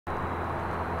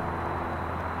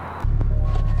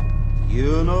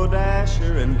You know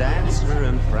Dasher and Dancer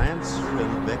and Prancer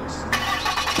and Vixen,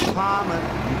 Comet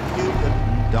and Cupid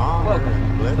and Donner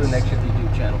and Blitzen. To the next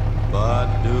YouTube channel.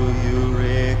 But do you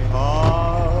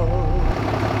recall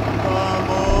the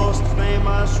most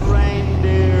famous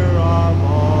reindeer of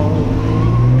all?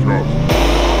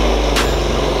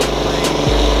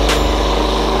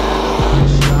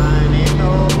 Shiny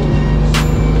nose,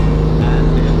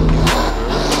 and if you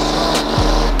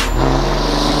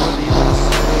would even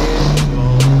say it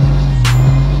glows.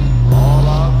 All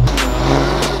of the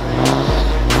other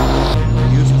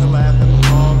reindeer used to laugh and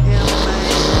call him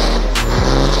names.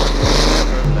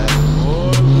 Never let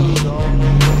poor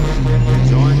Rudolph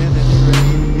join in his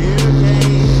reindeer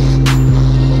game.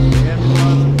 It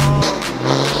was all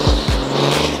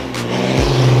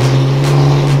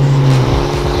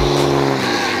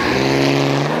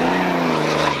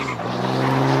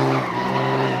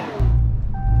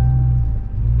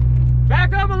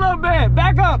Back up a little bit.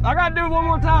 Back up. I gotta do it one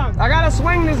more time. I gotta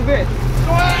swing this bit.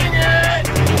 Swing it!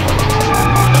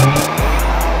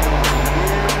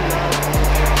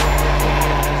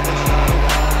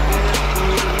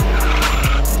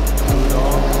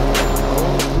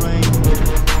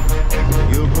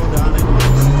 you'll go down in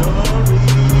history.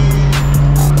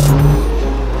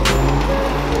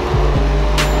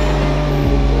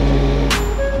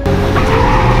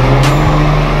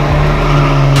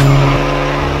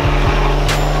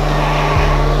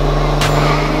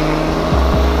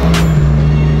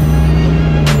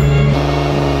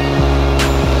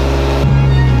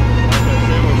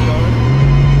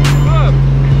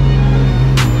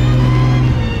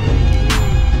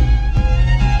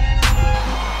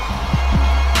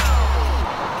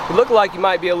 You look like you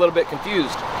might be a little bit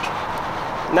confused,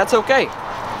 and that's okay.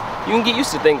 You can get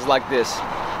used to things like this.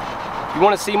 If you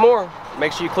want to see more,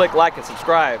 make sure you click like and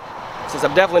subscribe, since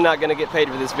I'm definitely not going to get paid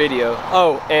for this video.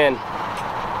 Oh, and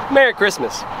Merry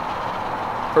Christmas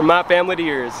from my family to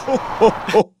yours. Ho, ho,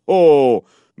 ho, ho.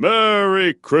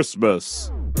 Merry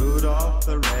Christmas. Rudolph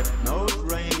the red-nosed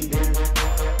reindeer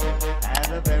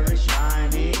had a very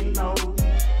shiny nose,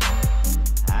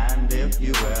 and if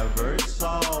you ever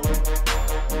saw it,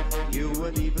 you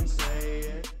would even say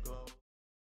it glowed.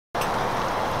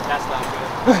 That's not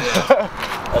good.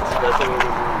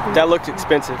 That looked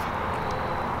expensive.